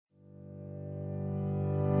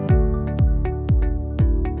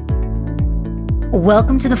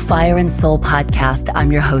Welcome to the Fire and Soul podcast.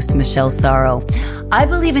 I'm your host, Michelle Sorrow. I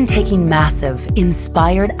believe in taking massive,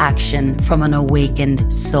 inspired action from an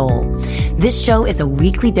awakened soul. This show is a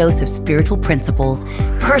weekly dose of spiritual principles,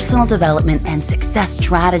 personal development, and success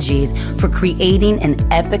strategies for creating an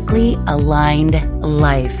epically aligned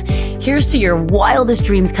life. Here's to your wildest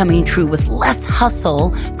dreams coming true with less hustle,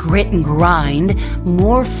 grit and grind,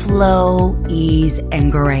 more flow, ease,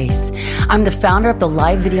 and grace. I'm the founder of the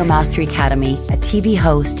Live Video Mastery Academy, a TV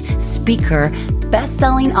host, speaker,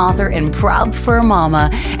 best-selling author, and proud fur mama,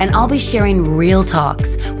 and I'll be sharing real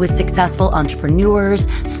talks with successful entrepreneurs,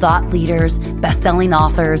 thought leaders, best-selling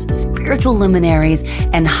authors, spiritual luminaries,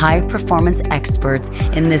 and high-performance experts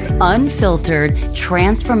in this unfiltered,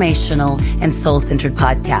 transformational, and soul-centered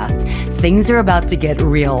podcast. Things are about to get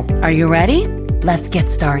real. Are you ready? Let's get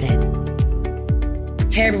started.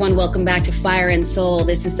 Hey everyone, welcome back to Fire and Soul.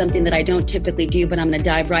 This is something that I don't typically do, but I'm going to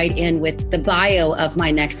dive right in with the bio of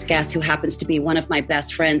my next guest, who happens to be one of my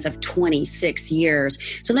best friends of 26 years.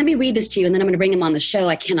 So let me read this to you, and then I'm going to bring him on the show.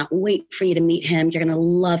 I cannot wait for you to meet him. You're going to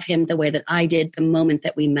love him the way that I did the moment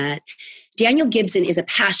that we met. Daniel Gibson is a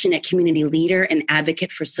passionate community leader and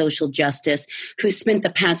advocate for social justice who spent the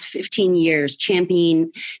past 15 years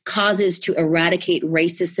championing causes to eradicate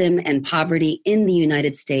racism and poverty in the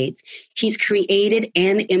United States. He's created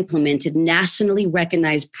and implemented nationally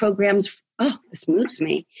recognized programs. Oh, this moves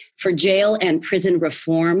me. For jail and prison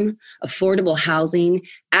reform, affordable housing,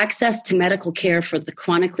 access to medical care for the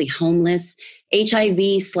chronically homeless,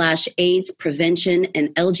 HIV/AIDS prevention,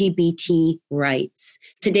 and LGBT rights.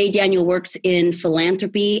 Today, Daniel works in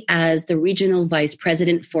philanthropy as the regional vice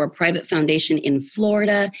president for a private foundation in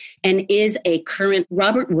Florida and is a current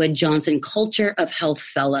Robert Wood Johnson Culture of Health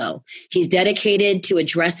Fellow. He's dedicated to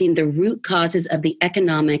addressing the root causes of the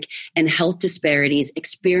economic and health disparities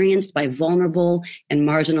experienced by vulnerable and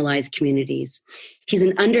marginalized communities. He's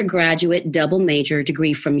an undergraduate double major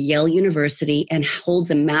degree from Yale University and holds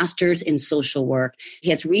a master's in social work. He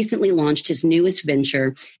has recently launched his newest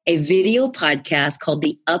venture, a video podcast called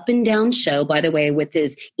The Up and Down Show, by the way, with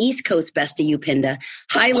his East Coast bestie, Upinda,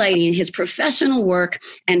 highlighting his professional work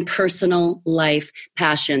and personal life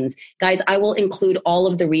passions. Guys, I will include all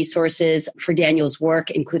of the resources for Daniel's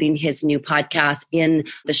work, including his new podcast, in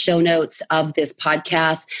the show notes of this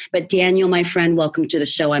podcast. But Daniel, my friend, welcome to the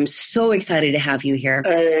show. I'm so excited to have you here.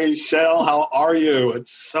 Hey, Shell, how are you?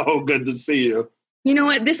 It's so good to see you. You know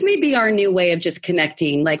what? This may be our new way of just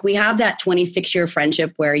connecting. Like, we have that 26-year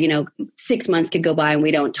friendship where, 6 months could go by and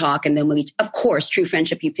we don't talk. And then of course, true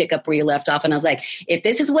friendship, you pick up where you left off. And I was like, if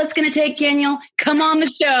this is what's going to take, Daniel, come on the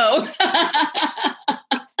show.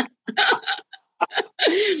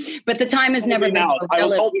 But the time has never been. I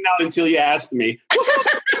was holding out until you asked me.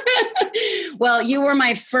 Well, you were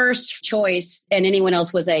my first choice, and anyone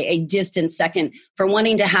else was a distant second for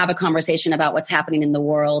wanting to have a conversation about what's happening in the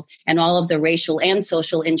world and all of the racial and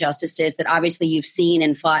social injustices that obviously you've seen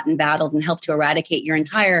and fought and battled and helped to eradicate your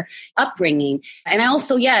entire upbringing. And I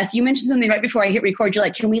also, yes, you mentioned something right before I hit record. You're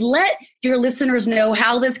like, can we let your listeners know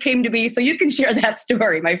how this came to be so you can share that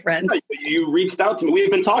story, my friend? You reached out to me.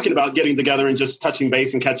 We've been talking about getting together and just touching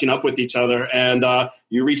base and catching up with each other. And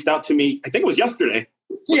you reached out to me, I think it was yesterday.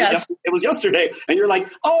 Yes. It was yesterday. And you're like,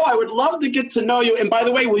 oh, I would love to get to know you. And by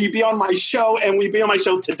the way, will you be on my show? And will you be on my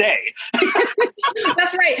show today?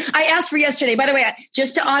 That's right. I asked for yesterday. By the way,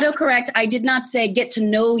 just to autocorrect, I did not say get to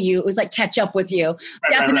know you. It was like catch up with you.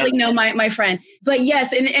 Definitely know my friend. But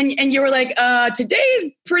yes, and you were like, today's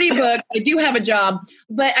pretty booked. I do have a job.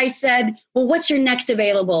 But I said, well, what's your next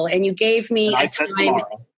available? And you gave me a time.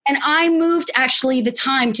 Tomorrow. And I moved actually the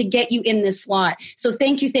time to get you in this slot. So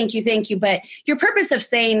thank you. But your purpose of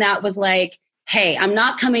saying that was like, hey, I'm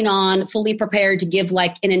not coming on fully prepared to give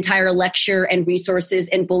like an entire lecture and resources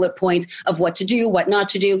and bullet points of what to do, what not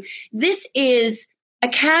to do. This is a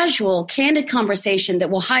casual, candid conversation that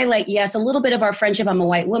will highlight, yes, a little bit of our friendship. I'm a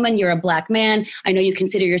white woman. You're a black man. I know you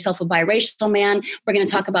consider yourself a biracial man. We're going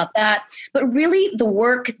to talk about that. But really the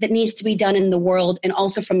work that needs to be done in the world, and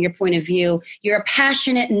also from your point of view, you're a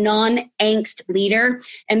passionate, non-angst leader.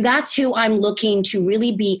 And that's who I'm looking to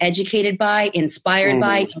really be educated by, inspired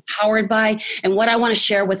by, empowered by, and what I want to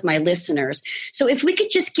share with my listeners. So if we could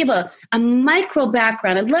just give a micro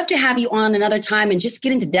background, I'd love to have you on another time and just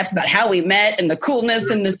get into depths about how we met and the coolness wonderfulness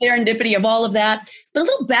and the serendipity of all of that. But a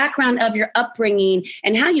little background of your upbringing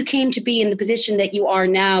and how you came to be in the position that you are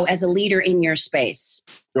now as a leader in your space.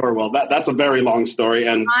 Sure. Well, that's a very long story.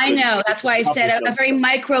 And I know. That's why I said a very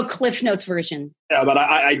micro Cliff Notes version. Yeah, but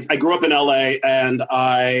I grew up in LA, and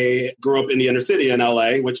I grew up in the inner city in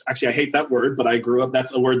LA, which actually I hate that word, but I grew up,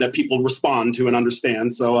 that's a word that people respond to and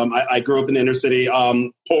understand. So I grew up in the inner city,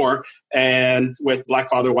 poor and with Black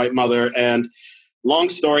father, white mother. And long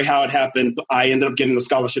story how it happened, I ended up getting the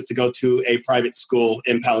scholarship to go to a private school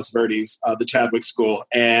in Palos Verdes, the Chadwick School.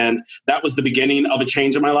 And that was the beginning of a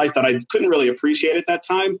change in my life that I couldn't really appreciate at that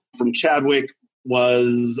time. From Chadwick,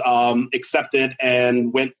 was accepted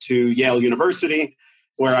and went to Yale University,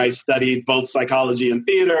 where I studied both psychology and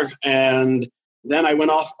theater. And then I went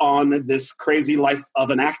off on this crazy life of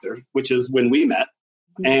an actor, which is when we met.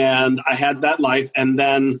 And I had that life. And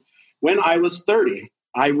then when I was 30,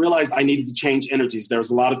 I realized I needed to change energies. There was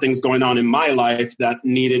a lot of things going on in my life that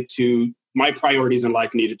my priorities in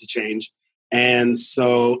life needed to change. And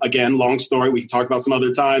so, again, long story, we can talk about some other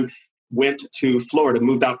time. Went to Florida,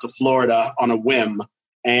 moved out to Florida on a whim,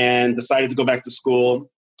 and decided to go back to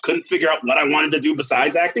school. Couldn't figure out what I wanted to do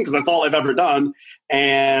besides acting, because that's all I've ever done.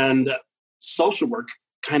 And social work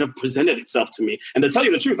kind of presented itself to me. And to tell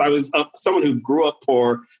you the truth, I was someone who grew up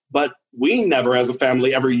poor, but we never as a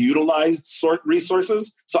family ever utilized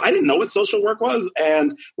resources. So I didn't know what social work was.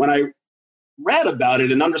 And when I read about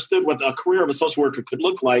it and understood what a career of a social worker could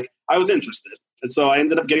look like, I was interested. And so I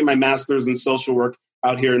ended up getting my master's in social work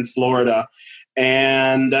out here in Florida.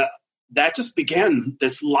 And that just began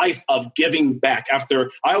this life of giving back. After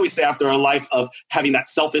a life of having that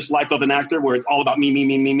selfish life of an actor where it's all about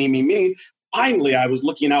me, finally I was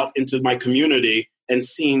looking out into my community and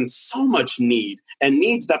seeing so much need, and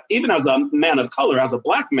needs that even as a man of color, as a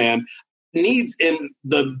Black man, needs in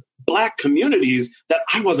the Black communities that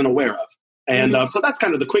I wasn't aware of. And so that's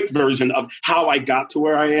kind of the quick version of how I got to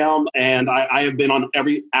where I am. And I have been on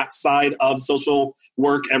every side of social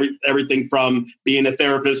work, everything from being a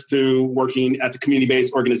therapist to working at the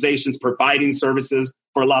community-based organizations, providing services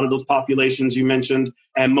for a lot of those populations you mentioned.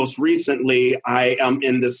 And most recently, I am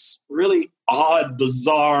in this really odd,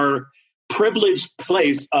 bizarre, privileged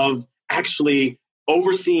place of actually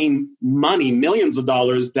overseeing money, millions of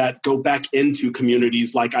dollars that go back into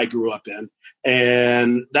communities like I grew up in.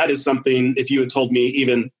 And that is something, if you had told me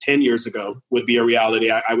even 10 years ago would be a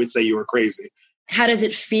reality, I would say you were crazy. How does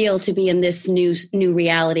it feel to be in this new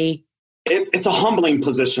reality? It's a humbling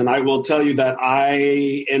position. I will tell you that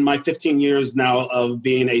in my 15 years now of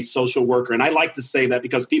being a social worker, and I like to say that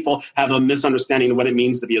because people have a misunderstanding of what it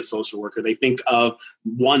means to be a social worker. They think of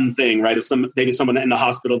one thing, right? Maybe someone in the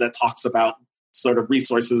hospital that talks about sort of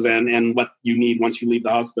resources and what you need once you leave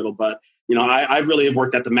the hospital. But I really have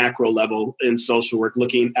worked at the macro level in social work,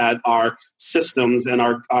 looking at our systems and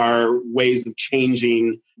our ways of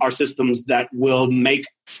changing our systems that will make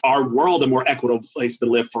our world a more equitable place to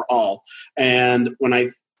live for all. And when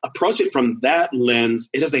I approach it from that lens,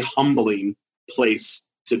 it is a humbling place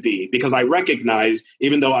to be, because I recognize,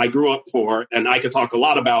 even though I grew up poor, and I could talk a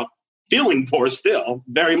lot about feeling poor still,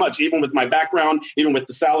 very much, even with my background, even with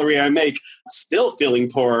the salary I make, still feeling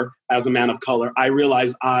poor as a man of color, I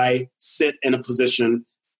realize I sit in a position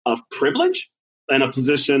of privilege, and a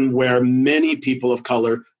position where many people of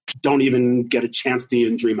color don't even get a chance to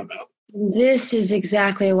even dream about. This is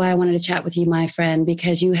exactly why I wanted to chat with you, my friend,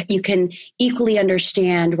 because you can equally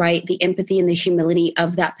understand, right, the empathy and the humility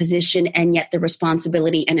of that position, and yet the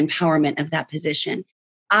responsibility and empowerment of that position.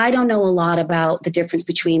 I don't know a lot about the difference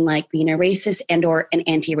between like being a racist and or an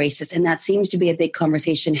anti-racist. And that seems to be a big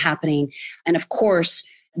conversation happening. And of course,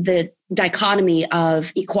 the dichotomy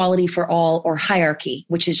of equality for all or hierarchy,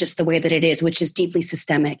 which is just the way that it is, which is deeply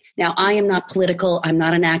systemic. Now, I am not political. I'm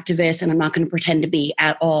not an activist, and I'm not going to pretend to be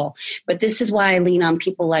at all. But this is why I lean on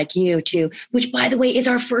people like you too, which, by the way, is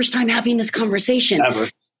our first time having this conversation. Ever.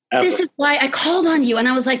 This is why I called on you. And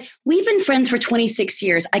I was like, we've been friends for 26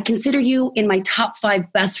 years. I consider you in my top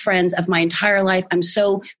 5 best friends of my entire life. I'm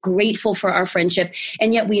so grateful for our friendship.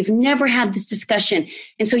 And yet we've never had this discussion.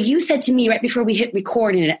 And so you said to me right before we hit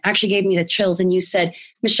record, and it actually gave me the chills. And you said,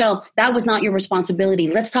 Michelle, that was not your responsibility.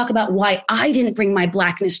 Let's talk about why I didn't bring my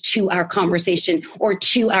Blackness to our conversation or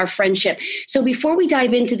to our friendship. So before we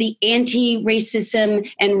dive into the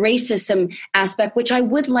anti-racism and racism aspect, which I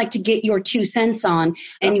would like to get your 2 cents on,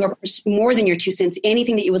 and more than your 2 cents,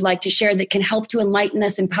 anything that you would like to share that can help to enlighten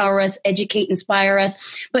us, empower us, educate, inspire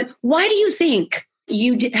us. But why do you think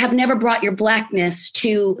you have never brought your Blackness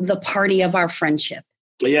to the party of our friendship?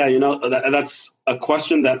 Yeah, that's a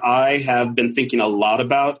question that I have been thinking a lot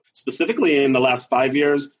about, specifically in the last 5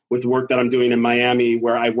 years with the work that I'm doing in Miami,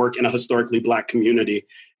 where I work in a historically Black community.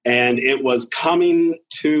 And it was coming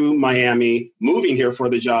to Miami, moving here for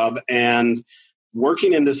the job, and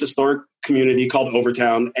working in this historic community called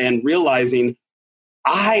Overtown, and realizing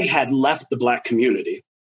I had left the Black community.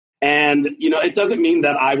 And, it doesn't mean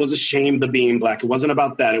that I was ashamed of being Black. It wasn't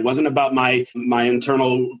about that. It wasn't about my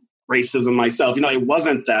internal racism myself. It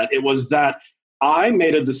wasn't that. It was that I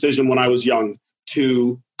made a decision when I was young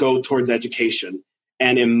to go towards education.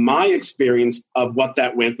 And in my experience of what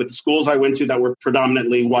that went with the schools I went to that were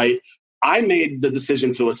predominantly white, I made the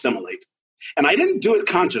decision to assimilate. And I didn't do it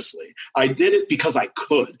consciously. I did it because I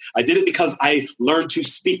could. I did it because I learned to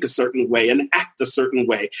speak a certain way and act a certain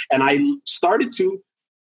way. And I started to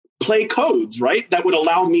play codes, right, that would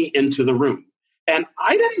allow me into the room. And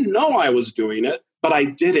I didn't know I was doing it, but I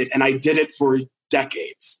did it, and I did it for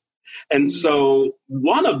decades. And so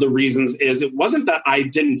one of the reasons is it wasn't that I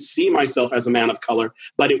didn't see myself as a man of color,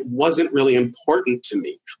 but it wasn't really important to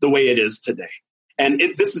me the way it is today. And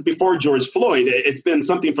this is before George Floyd. It's been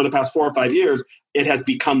something for the past 4 or 5 years. It has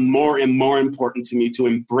become more and more important to me to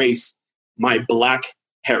embrace my Black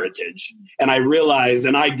heritage. And I realized,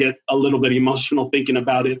 and I get a little bit emotional thinking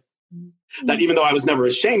about it, that even though I was never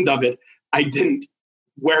ashamed of it, I didn't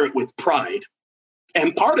wear it with pride.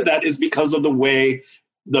 And part of that is because of the way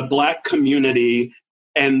the Black community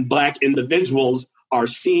and Black individuals are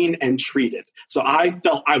seen and treated. So I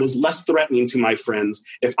felt I was less threatening to my friends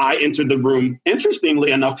if I entered the room,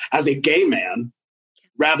 interestingly enough, as a gay man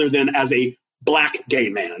rather than as a Black gay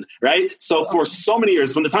man, right? So for so many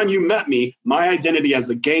years, from the time you met me, my identity as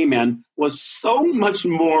a gay man was so much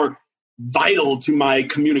more vital to my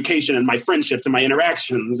communication and my friendships and my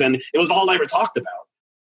interactions. And it was all I ever talked about.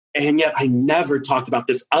 And yet I never talked about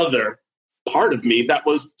this other part of me that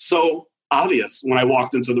was so obvious when I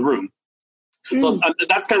walked into the room. So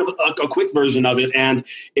that's kind of a quick version of it. And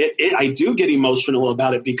I do get emotional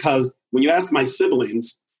about it because when you ask my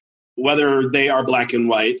siblings, whether they are Black and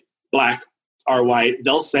white, Black or white,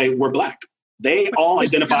 they'll say we're Black. They all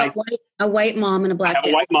identify. A white mom and a Black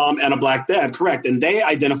dad. A white mom and a Black dad, correct. And they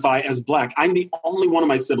identify as Black. I'm the only one of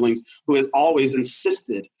my siblings who has always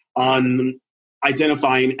insisted on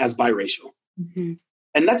identifying as biracial. Mm-hmm.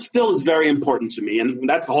 And that still is very important to me. And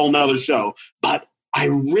that's a whole nother show. But I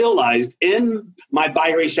realized in my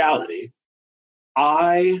biraciality,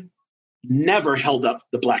 I never held up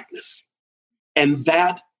the Blackness. And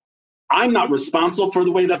that I'm not responsible for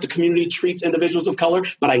the way that the community treats individuals of color,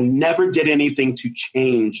 but I never did anything to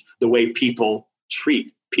change the way people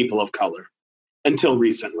treat people of color until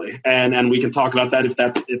recently. And we can talk about that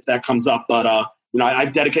if that comes up. But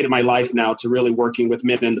I've dedicated my life now to really working with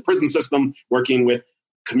men in the prison system, working with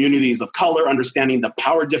communities of color, understanding the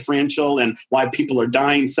power differential and why people are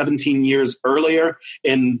dying 17 years earlier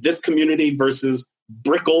in this community versus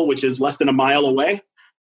Brickell, which is less than a mile away.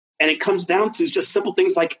 And it comes down to just simple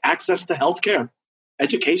things like access to healthcare,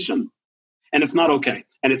 education. And it's not okay.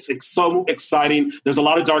 And it's so exciting. There's a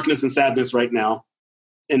lot of darkness and sadness right now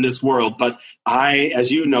in this world. But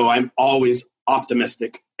as you know, I'm always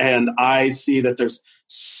optimistic. And I see that there's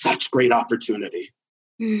such great opportunity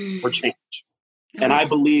for change. And I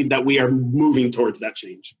believe that we are moving towards that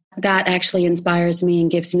change. That actually inspires me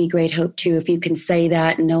and gives me great hope, too, if you can say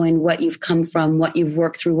that, knowing what you've come from, what you've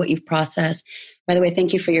worked through, what you've processed. By the way,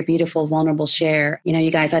 thank you for your beautiful, vulnerable share.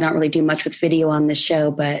 You guys, I don't really do much with video on this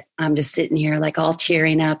show, but I'm just sitting here like all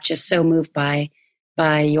tearing up, just so moved by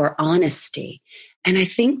your honesty. And I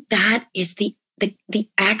think that is the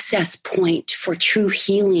access point for true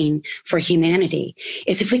healing for humanity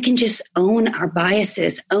is if we can just own our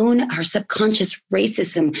biases, own our subconscious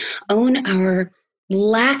racism, own our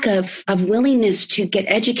lack of willingness to get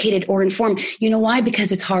educated or informed. You know why?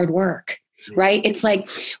 Because it's hard work, right? It's like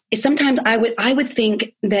sometimes I would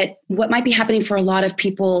think that what might be happening for a lot of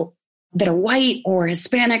people that are white or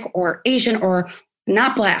Hispanic or Asian or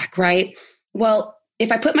not Black, right? Well,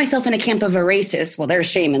 if I put myself in a camp of a racist, well, there's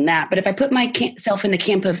shame in that. But if I put myself in the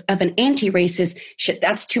camp of an anti-racist, shit,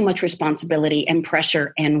 that's too much responsibility and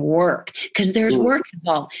pressure and work because there's work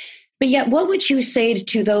involved. But yet, what would you say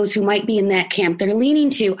to those who might be in that camp? They're leaning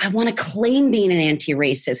to, I want to claim being an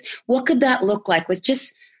anti-racist. What could that look like with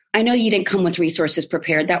just, I know you didn't come with resources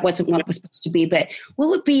prepared. That wasn't what it was supposed to be. But what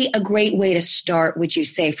would be a great way to start, would you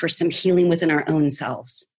say, for some healing within our own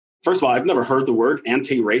selves? First of all, I've never heard the word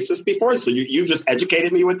anti-racist before, so you just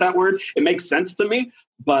educated me with that word. It makes sense to me,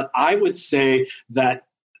 but I would say that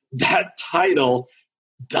title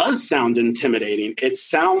does sound intimidating. It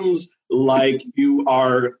sounds like you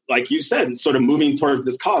are, like you said, sort of moving towards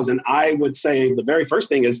this cause. And I would say the very first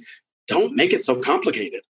thing is don't make it so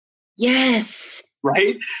complicated. Yes.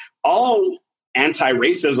 Right? All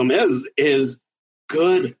anti-racism is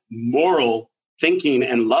good, moral thinking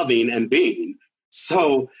and loving and being.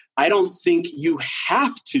 So I don't think you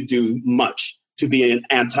have to do much to be an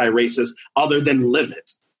anti-racist other than live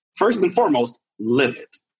it. First and foremost, live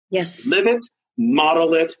it. Yes. Live it,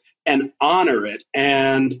 model it, and honor it.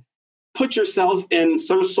 And put yourself in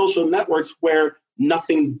social networks where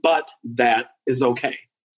nothing but that is okay.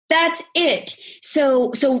 That's it.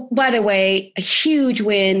 So by the way, a huge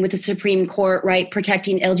win with the Supreme Court, right?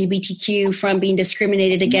 Protecting LGBTQ from being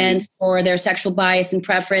discriminated against for their sexual bias and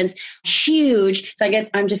preference. Huge. So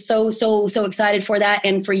I'm just so excited for that.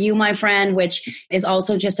 And for you, my friend, which is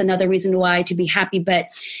also just another reason why to be happy. But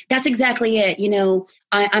that's exactly it. You know,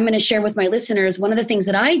 I'm going to share with my listeners, one of the things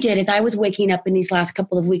that I did is I was waking up in these last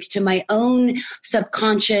couple of weeks to my own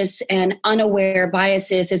subconscious and unaware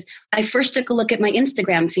biases. Is I first took a look at my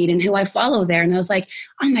Instagram feed and who I follow there. And I was like,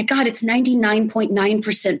 oh my God, it's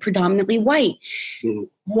 99.9% predominantly white. Mm-hmm.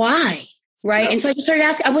 Why? Right. Yeah. And so I just started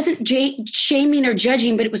asking, I wasn't shaming or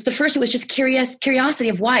judging, but it was just curiosity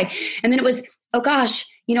of why. And then it was, oh gosh,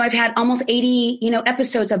 you know, I've had almost 80,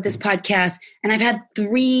 episodes of this podcast, and I've had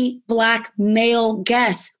 3 Black male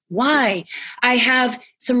guests. Why? I have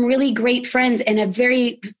some really great friends and a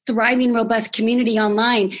very thriving, robust community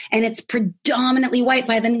online, and it's predominantly white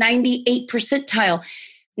by the 98th percentile.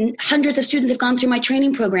 Hundreds of students have gone through my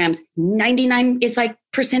training programs.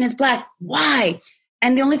 99% is Black. Why?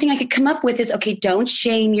 And the only thing I could come up with is, okay, don't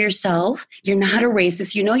shame yourself. You're not a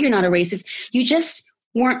racist. You know you're not a racist. You just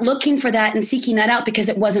weren't looking for that and seeking that out because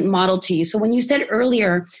it wasn't modeled to you. So when you said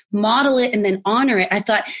earlier, model it and then honor it, I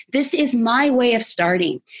thought this is my way of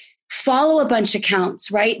starting. Follow a bunch of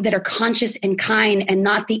accounts, right, that are conscious and kind and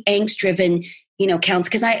not the angst-driven, counts.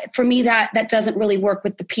 Because for me, that doesn't really work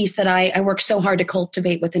with the piece that I work so hard to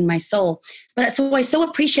cultivate within my soul. But so I so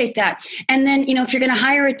appreciate that. And then, if you're going to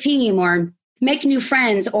hire a team or make new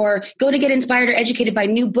friends or go to get inspired or educated by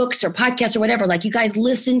new books or podcasts or whatever, like you guys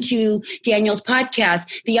listen to Daniel's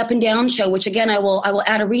podcast, The Up and Down Show, which again, I will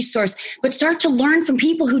add a resource, but start to learn from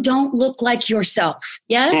people who don't look like yourself.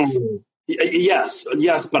 Yes?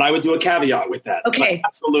 Yes. But I would do a caveat with that. Okay. But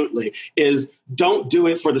absolutely. Is don't do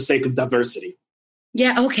it for the sake of diversity.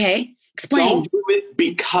 Yeah. Okay. Explain. Don't do it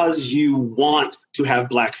because you want to have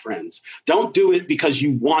Black friends. Don't do it because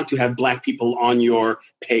you want to have Black people on your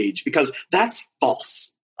page, because that's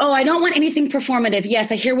false. Oh, I don't want anything performative. Yes,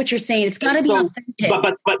 I hear what you're saying. It's got to be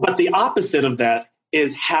authentic. But the opposite of that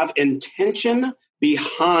is have intention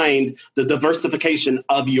behind the diversification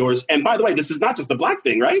of yours. And by the way, this is not just a Black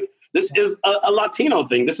thing, right? This is a Latino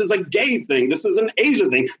thing. This is a gay thing. This is an Asian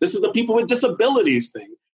thing. This is a people with disabilities thing.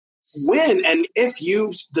 When and if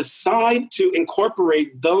you decide to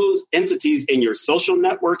incorporate those entities in your social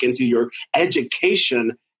network, into your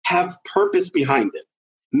education, have purpose behind it.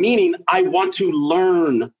 Meaning, I want to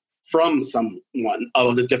learn from someone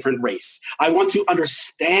of a different race. I want to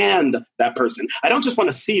understand that person. I don't just want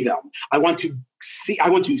to see them. I want to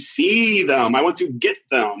see them. I want to get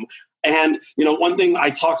them. And, one thing I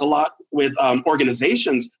talk a lot with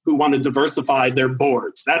organizations who want to diversify their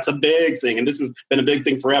boards. That's a big thing. And this has been a big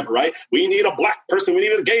thing forever, right? We need a Black person. We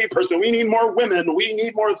need a gay person. We need more women. We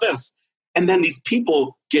need more of this. And then these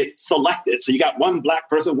people get selected. So you got one Black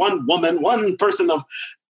person, one woman, one person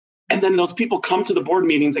and then those people come to the board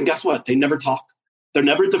meetings and guess what? They never talk. They're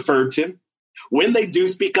never deferred to. When they do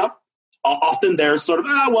speak up, often they're sort of,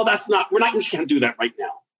 we can't do that right now.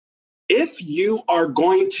 If you are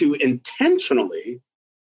going to intentionally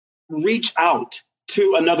reach out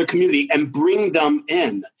to another community and bring them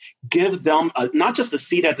in, give them not just a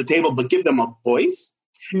seat at the table, but give them a voice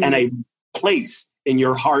and a place in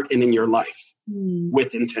your heart and in your life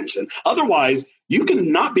with intention. Otherwise, you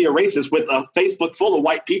can not be a racist with a Facebook full of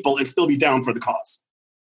white people and still be down for the cause.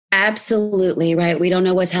 Absolutely, right. We don't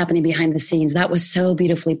know what's happening behind the scenes. That was so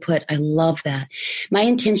beautifully put. I love that. My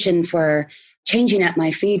intention for changing up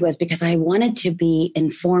my feed was because I wanted to be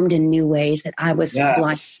informed in new ways that I was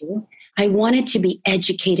blind to. I wanted to be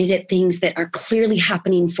educated at things that are clearly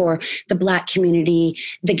happening for the Black community,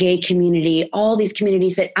 the gay community, all these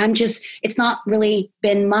communities that it's not really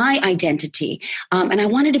been my identity. And I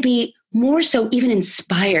wanted to be more so even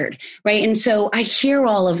inspired, right? And so I hear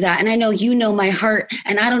all of that. And I know my heart,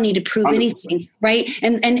 and I don't need to prove 100%. Anything, right?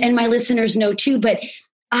 And my listeners know too, but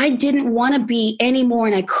I didn't want to be anymore,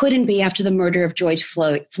 and I couldn't be after the murder of George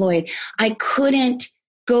Floyd. I couldn't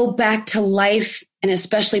go back to life and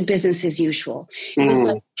especially business as usual. It was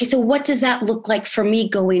like, okay, so what does that look like for me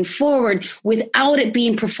going forward without it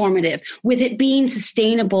being performative, with it being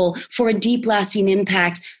sustainable for a deep lasting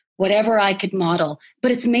impact, whatever I could model.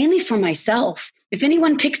 But it's mainly for myself. If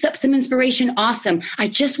anyone picks up some inspiration, awesome. I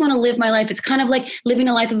just want to live my life. It's kind of like living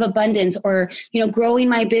a life of abundance, or, growing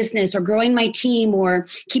my business, or growing my team, or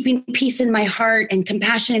keeping peace in my heart and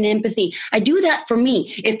compassion and empathy. I do that for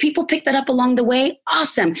me. If people pick that up along the way,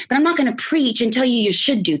 awesome. But I'm not going to preach and tell you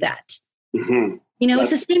should do that. Mm-hmm. It's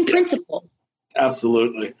the same principle.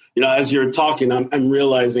 Absolutely. As you're talking, I'm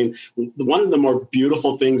realizing one of the more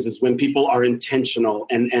beautiful things is when people are intentional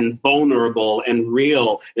and vulnerable and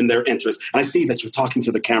real in their interests. And I see that you're talking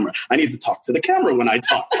to the camera. I need to talk to the camera when I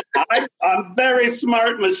talk. I'm very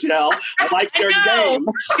smart, Michelle. I like your game.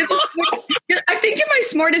 I think you're my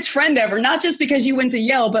smartest friend ever, not just because you went to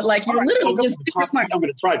Yale, but like you're literally just super smart. I'm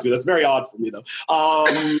going to try to. That's very odd for me, though.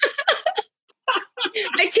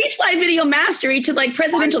 I teach live video mastery to like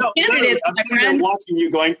presidential candidates. I'm watching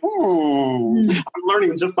you going, I'm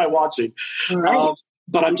learning just by watching. Right.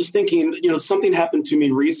 But I'm just thinking, something happened to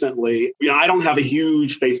me recently. I don't have a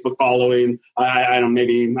huge Facebook following. I don't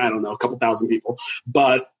know, a couple thousand people.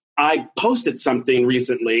 But I posted something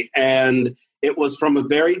recently, and it was from a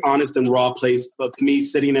very honest and raw place of me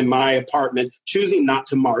sitting in my apartment, choosing not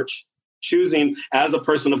to march, choosing as a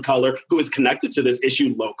person of color who is connected to this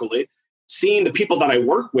issue locally, seeing the people that I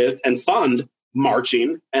work with and fund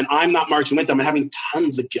marching, and I'm not marching with them, I'm having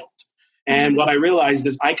tons of guilt. And what I realized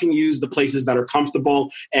is I can use the places that are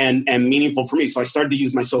comfortable and meaningful for me. So I started to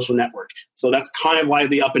use my social network. So that's kind of why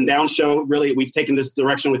the Up and Down Show, really, we've taken this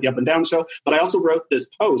direction with the Up and Down Show. But I also wrote this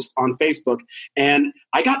post on Facebook, and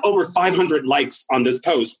I got over 500 likes on this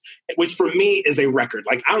post, which for me is a record.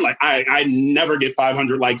 Like, I never get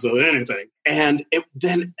 500 likes of anything. And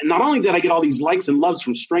then not only did I get all these likes and loves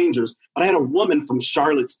from strangers, but I had a woman from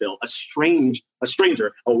Charlottesville, a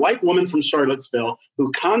stranger, a white woman from Charlottesville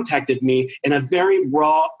who contacted me in a very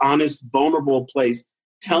raw, honest, vulnerable place,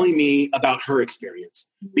 telling me about her experience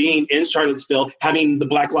being in Charlottesville, having the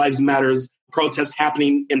Black Lives Matters protest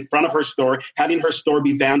happening in front of her store, having her store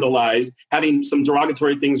be vandalized, having some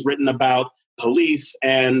derogatory things written about police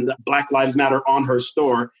and Black Lives Matter on her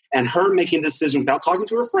store, and her making a decision without talking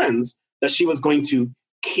to her friends that she was going to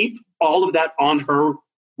keep all of that on her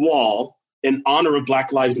wall in honor of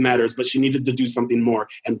Black Lives Matters, but she needed to do something more.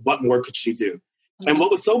 And what more could she do? And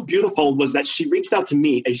what was so beautiful was that she reached out to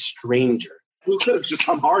me, a stranger, who could have just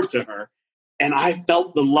come hard to her. And I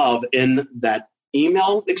felt the love in that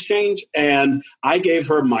email exchange. And I gave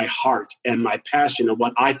her my heart and my passion and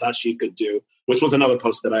what I thought she could do, which was another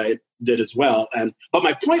post that I did as well. But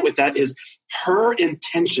my point with that is her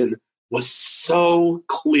intention was so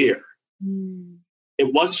clear.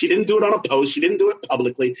 She didn't do it on a post. She didn't do it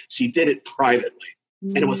publicly. She did it privately.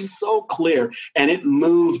 And it was so clear, and it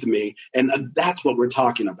moved me. And that's what we're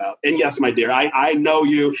talking about. And yes, my dear, I know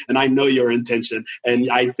you, and I know your intention. And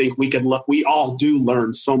I think we all do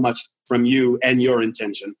learn so much from you and your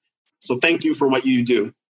intention. So thank you for what you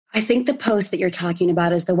do. I think the post that you're talking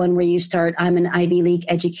about is the one where you start, I'm an Ivy League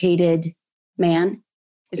educated man.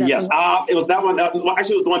 Yes, it was that one. Actually,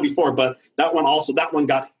 it was the one before, but that one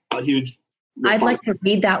got a huge response. I'd like to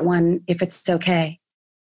read that one if it's okay.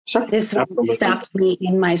 Sure. This one stopped me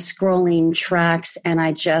in my scrolling tracks, and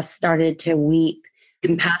I just started to weep.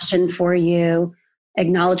 Compassion for you,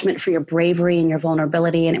 acknowledgement for your bravery and your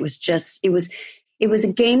vulnerability. And it was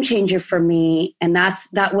a game changer for me. And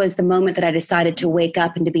that was the moment that I decided to wake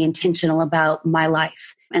up and to be intentional about my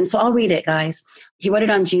life. And so I'll read it, guys. He wrote it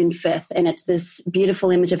on June 5th, and it's this beautiful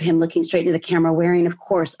image of him looking straight into the camera, wearing, of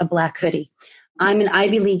course, a black hoodie. I'm an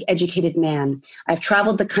Ivy League educated man. I've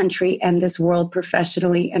traveled the country and this world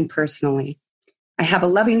professionally and personally. I have a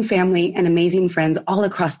loving family and amazing friends all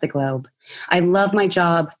across the globe. I love my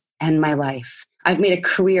job and my life. I've made a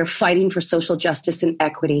career fighting for social justice and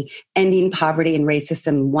equity, ending poverty and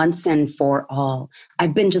racism once and for all.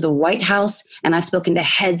 I've been to the White House, and I've spoken to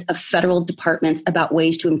heads of federal departments about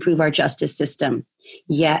ways to improve our justice system.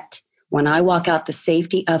 Yet, when I walk out the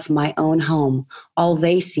safety of my own home, all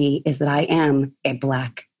they see is that I am a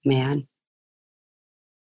Black man.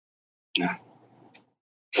 Yeah.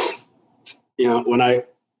 When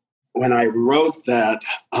I wrote that,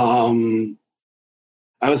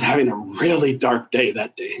 I was having a really dark day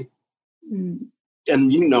that day.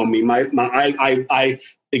 And you know me, I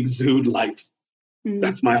exude light.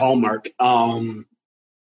 That's my hallmark.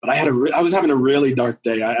 But I was having a really dark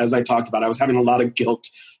day. As I talked about, I was having a lot of guilt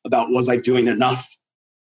about, was I doing enough?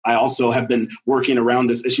 I also have been working around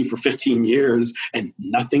this issue for 15 years and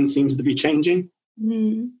nothing seems to be changing.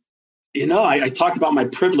 I talked about my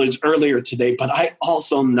privilege earlier today, but I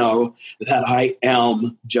also know that I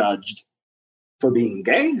am judged for being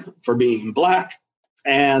gay, for being Black,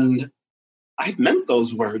 and I meant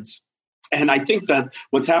those words. And I think that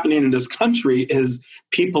what's happening in this country is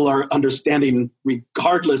people are understanding,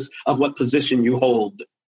 regardless of what position you hold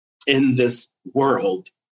in this world,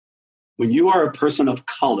 when you are a person of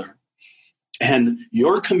color and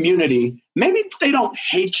your community, maybe they don't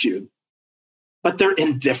hate you, but they're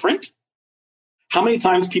indifferent. How many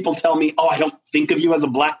times people tell me, oh, I don't think of you as a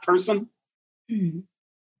Black person,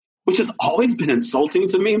 which has always been insulting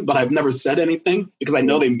to me, but I've never said anything because I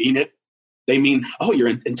know they mean it. They mean, oh, you're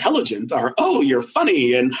intelligent, or, oh, you're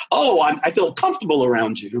funny, and, oh, I feel comfortable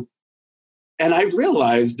around you. And I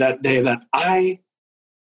realized that day that I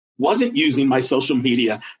wasn't using my social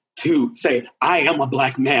media to say, I am a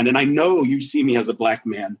Black man, and I know you see me as a Black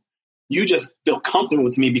man. You just feel comfortable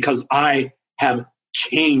with me because I have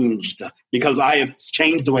changed, because I have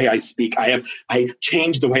changed the way I speak. I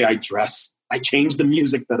changed the way I dress. I changed the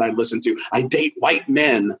music that I listen to. I date white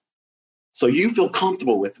men. So you feel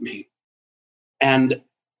comfortable with me. And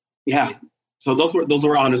yeah, so those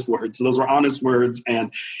were honest words. Those were honest words.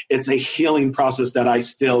 And it's a healing process that I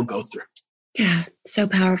still go through. Yeah, so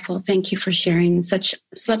powerful. Thank you for sharing such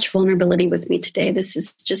vulnerability with me today. This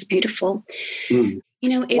is just beautiful.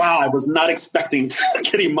 Wow, I was not expecting to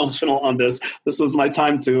get emotional on this. This was my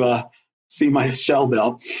time to see my shell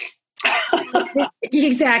bell.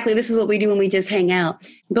 Exactly. This is what we do when we just hang out.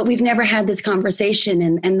 But we've never had this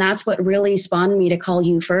conversation. And that's what really spawned me to call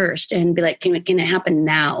you first and be like, can it happen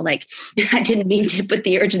now? Like, I didn't mean to put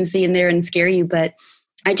the urgency in there and scare you, but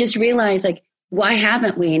I just realized, like, why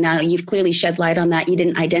haven't we? Now, you've clearly shed light on that. You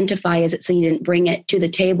didn't identify as it, so you didn't bring it to the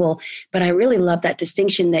table. But I really love that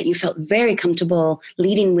distinction that you felt very comfortable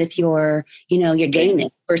leading with your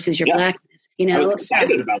gayness versus your Blackness. I was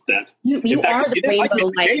excited about that. You are the rainbow,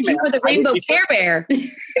 you are the rainbow Care Bear.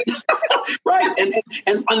 Right.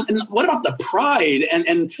 And what about the pride?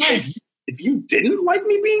 And yes. if you didn't like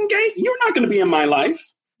me being gay, you're not going to be in my life.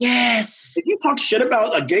 Yes. If you talk shit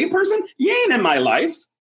about a gay person, you ain't in my life.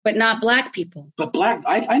 But not Black people. But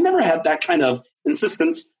I never had that kind of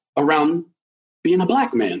insistence around being a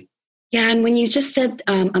Black man. Yeah, and when you just said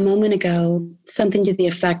a moment ago something to the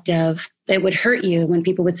effect of that would hurt you when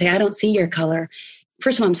people would say, I don't see your color.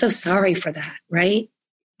 First of all, I'm so sorry for that, right?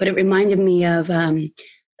 But it reminded me of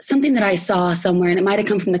something that I saw somewhere, and it might have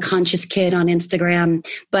come from the Conscious Kid on Instagram,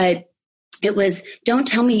 but it was, don't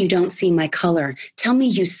tell me you don't see my color. Tell me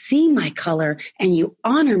you see my color and you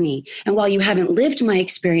honor me. And while you haven't lived my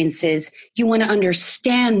experiences, you want to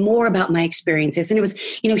understand more about my experiences. And it was,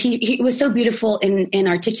 he was so beautiful and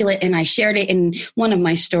articulate. And I shared it in one of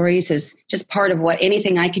my stories as just part of what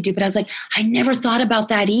anything I could do. But I was like, I never thought about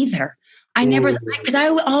that either. I never, because I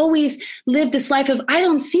always lived this life of, I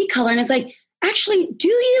don't see color. And it's like, actually, do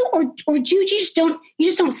you? Or do you just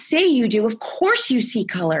don't say you do? Of course you see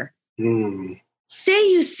color. Say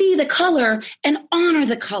you see the color and honor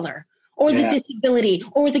the color or the disability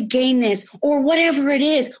or the gayness or whatever it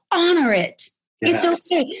is, honor it. Yes.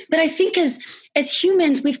 It's okay. But I think as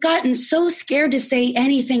humans, we've gotten so scared to say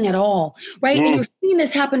anything at all, right? And you're seeing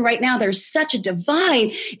this happen right now. There's such a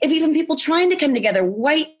divide of even people trying to come together,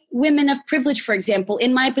 white women of privilege, for example,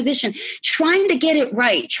 in my position, trying to get it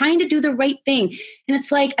right, trying to do the right thing. And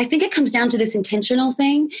it's like, I think it comes down to this intentional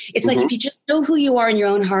thing. It's like, if you just know who you are in your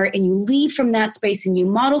own heart and you lead from that space and you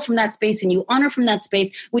model from that space and you honor from that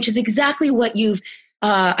space, which is exactly what you've,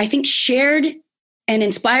 I think, shared and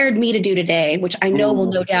inspired me to do today, which I know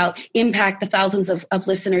will no doubt impact the thousands of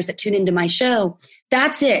listeners that tune into my show.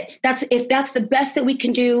 That's it. If that's the best that we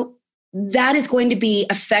can do, that is going to be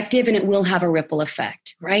effective and it will have a ripple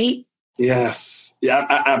effect, right? Yes. Yeah,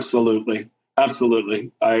 absolutely.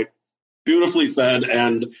 Absolutely. I beautifully said,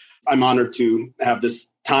 and I'm honored to have this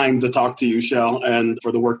time to talk to you, Shell, and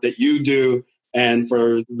for the work that you do and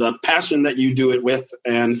for the passion that you do it with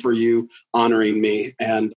and for you honoring me.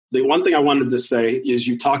 And the one thing I wanted to say is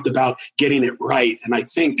you talked about getting it right. And I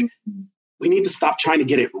think we need to stop trying to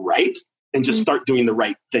get it right and just start doing the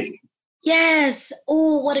right thing. Yes.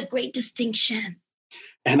 Oh, what a great distinction.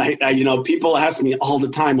 And I people ask me all the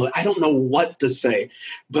time, well, I don't know what to say.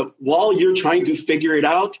 But while you're trying to figure it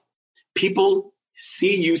out, people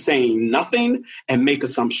see you saying nothing and make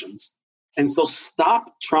assumptions. And so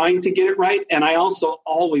stop trying to get it right. And I also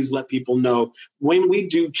always let people know when we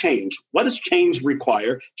do change, what does change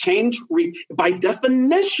require? Change, by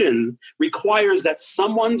definition, requires that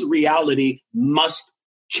someone's reality must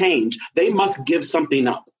change. They must give something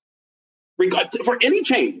up. For any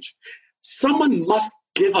change, someone must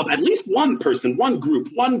give up, at least one person, one group,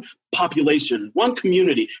 one population, one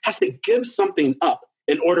community has to give something up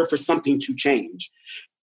in order for something to change.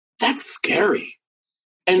 That's scary.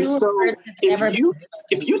 And so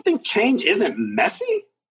if you think change isn't messy,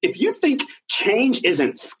 if you think change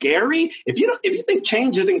isn't scary, if you think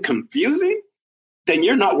change isn't confusing, then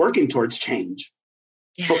you're not working towards change.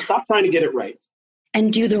 Yeah. So stop trying to get it right.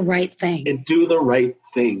 And do the right thing. And do the right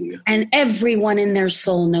thing. And everyone in their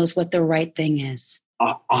soul knows what the right thing is.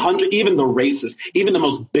 100, even the racist, even the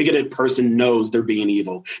most bigoted person knows they're being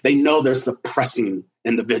evil. They know they're suppressing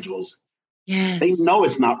individuals. Yes. They know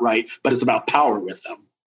it's not right, but it's about power with them.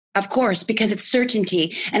 Of course, because it's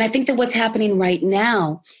certainty. And I think that what's happening right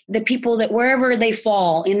now, the people that wherever they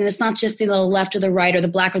fall, and it's not just the left or the right or the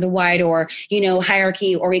black or the white or,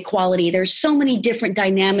 hierarchy or equality. There's so many different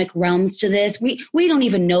dynamic realms to this. We don't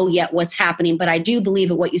even know yet what's happening, but I do believe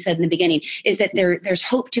that what you said in the beginning is that there's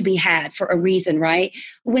hope to be had for a reason, right?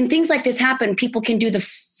 When things like this happen, people can do the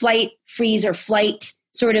flight, freeze, or flight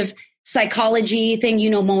sort of psychology thing. You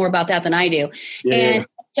know more about that than I do. Yeah. And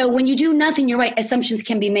so when you do nothing, you're right, assumptions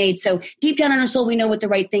can be made. So deep down in our soul, we know what the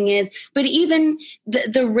right thing is. But even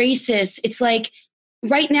the racist, it's like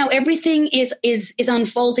right now, everything is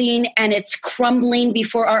unfolding and it's crumbling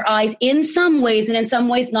before our eyes in some ways, and in some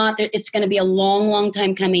ways not. It's going to be a long, long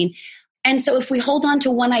time coming. And so if we hold on to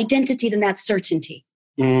one identity, then that's certainty.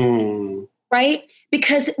 Right?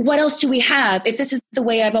 Because what else do we have? If this is the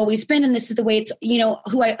way I've always been, and this is the way it's,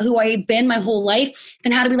 who I've been my whole life,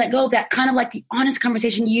 then how do we let go of that? Kind of like the honest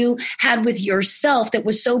conversation you had with yourself that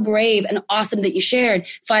was so brave and awesome that you shared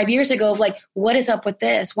 5 years ago of like, what is up with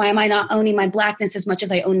this? Why am I not owning my blackness as much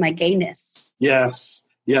as I own my gayness? Yes.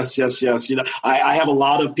 I have a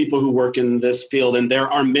lot of people who work in this field, and there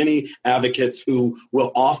are many advocates who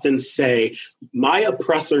will often say, my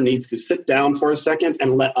oppressor needs to sit down for a second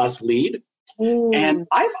and let us lead. Ooh. And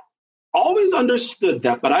I've always understood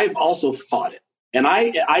that, but I've also fought it. And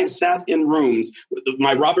I've sat in rooms with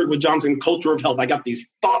my Robert Wood Johnson Culture of Health. I got these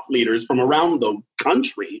thought leaders from around the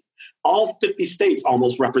country, all 50 states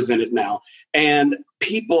almost represented now. And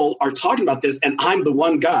people are talking about this. And I'm the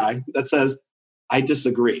one guy that says, I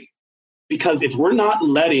disagree. Because if we're not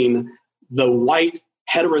letting the white,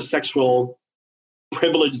 heterosexual,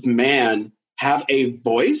 privileged man have a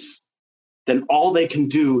voice, then all they can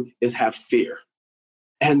do is have fear.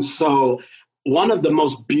 And so one of the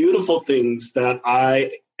most beautiful things that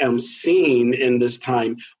I am seeing in this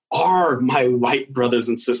time are my white brothers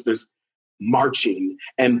and sisters marching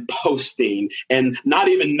and posting and not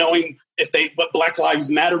even knowing what Black Lives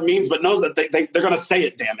Matter means, but knows that they're going to say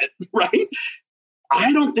it, damn it, right?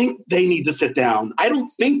 I don't think they need to sit down. I don't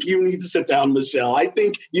think you need to sit down, Michelle. I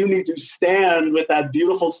think you need to stand with that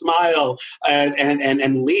beautiful smile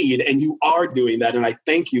and lead. And you are doing that. And I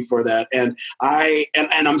thank you for that. And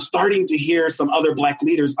I'm starting to hear some other Black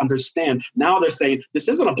leaders understand. Now they're saying this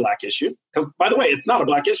isn't a Black issue. Because, by the way, it's not a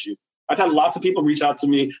Black issue. I've had lots of people reach out to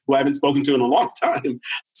me who I haven't spoken to in a long time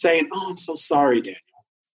saying, oh, I'm so sorry, Daniel.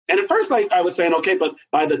 And at first I was saying, okay, but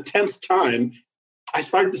by the 10th time, I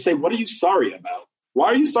started to say, what are you sorry about? Why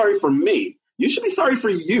are you sorry for me? You should be sorry for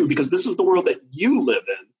you, because this is the world that you live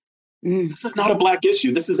in. This is not a Black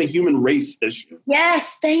issue. This is a human race issue.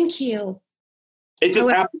 Yes, thank you. It just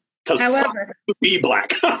happens to suck to be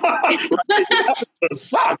Black. Right? It just happens to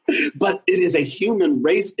suck. But it is a human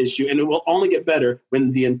race issue, and it will only get better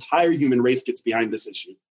when the entire human race gets behind this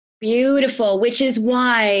issue. Beautiful, which is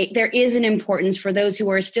why there is an importance for those who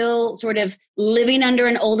are still sort of living under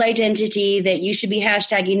an old identity that you should be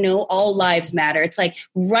hashtagging no, all lives matter. It's like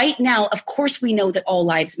right now, of course, we know that all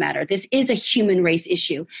lives matter. This is a human race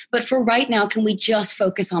issue. But for right now, can we just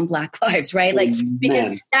focus on Black lives, right? Like,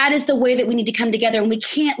 because that is the way that we need to come together, and we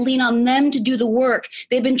can't lean on them to do the work.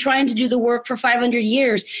 They've been trying to do the work for 500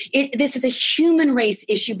 years. This is a human race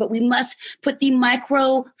issue, but we must put the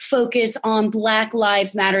micro focus on Black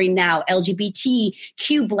lives mattering now.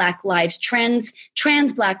 LGBTQ Black lives, trans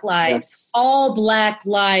Black lives, yes. All Black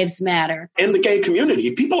lives matter. And the gay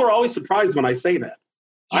community. People are always surprised when I say that.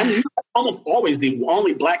 Yeah. I'm almost always the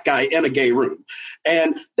only Black guy in a gay room.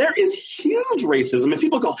 And there is huge racism. And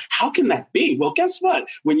people go, how can that be? Well, guess what?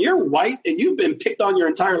 When you're white and you've been picked on your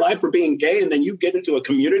entire life for being gay, and then you get into a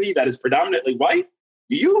community that is predominantly white,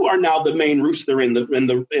 you are now the main rooster in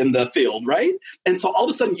the field, right? And so all of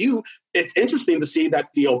a sudden it's interesting to see that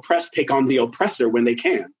the oppressed take on the oppressor when they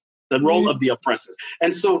can, the role of the oppressor.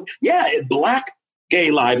 And so, Black gay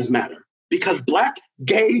lives matter, because Black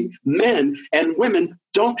gay men and women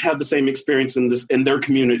don't have the same experience in their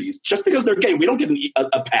communities. Just because they're gay, we don't get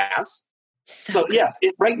a pass. So yes,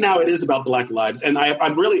 right now it is about Black lives. And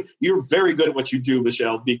you're very good at what you do,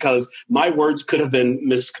 Michelle, because my words could have been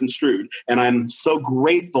misconstrued. And I'm so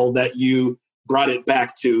grateful that you brought it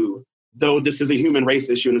back to, though this is a human race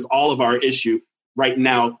issue and it's all of our issue, right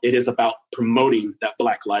now it is about promoting that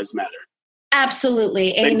Black lives matter.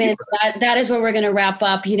 Absolutely. Amen. That is where we're going to wrap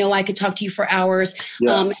up. I could talk to you for hours.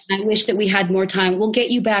 Yes. I wish that we had more time. We'll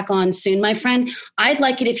get you back on soon, my friend. I'd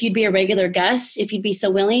like it if you'd be a regular guest, if you'd be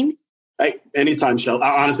so willing. Hey, anytime, Shell.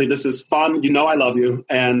 Honestly, this is fun. I love you.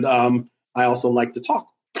 And I also like to talk.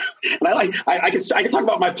 And I can talk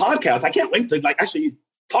about my podcast. I can't wait to actually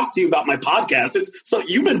talk to you about my podcast. So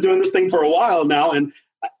you've been doing this thing for a while now, and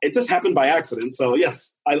it just happened by accident. So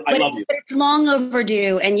yes, I love you. It's long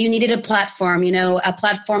overdue, and you needed a platform. A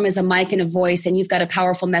platform is a mic and a voice, and you've got a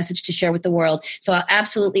powerful message to share with the world. So I'll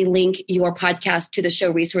absolutely link your podcast to the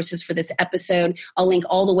show resources for this episode. I'll link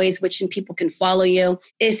all the ways which people can follow you.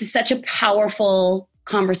 This is such a powerful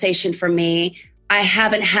conversation for me. I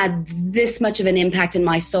haven't had this much of an impact in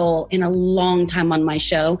my soul in a long time on my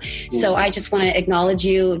show. So I just want to acknowledge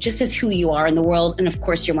you just as who you are in the world. And of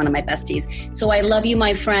course, you're one of my besties. So I love you,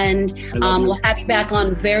 my friend. We'll have you back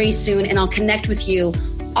on very soon, and I'll connect with you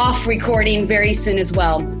off recording very soon as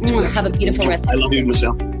well. Have a beautiful rest. I love you,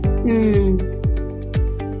 Michelle.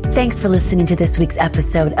 Thanks for listening to this week's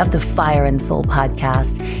episode of the Fire and Soul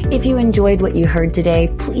podcast. If you enjoyed what you heard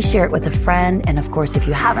today, please share it with a friend. And of course, if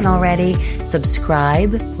you haven't already,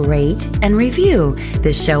 subscribe, rate, and review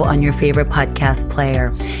this show on your favorite podcast player.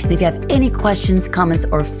 And if you have any questions, comments,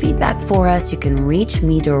 or feedback for us, you can reach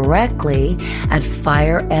me directly at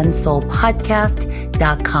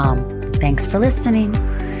fireandsoulpodcast.com. Thanks for listening.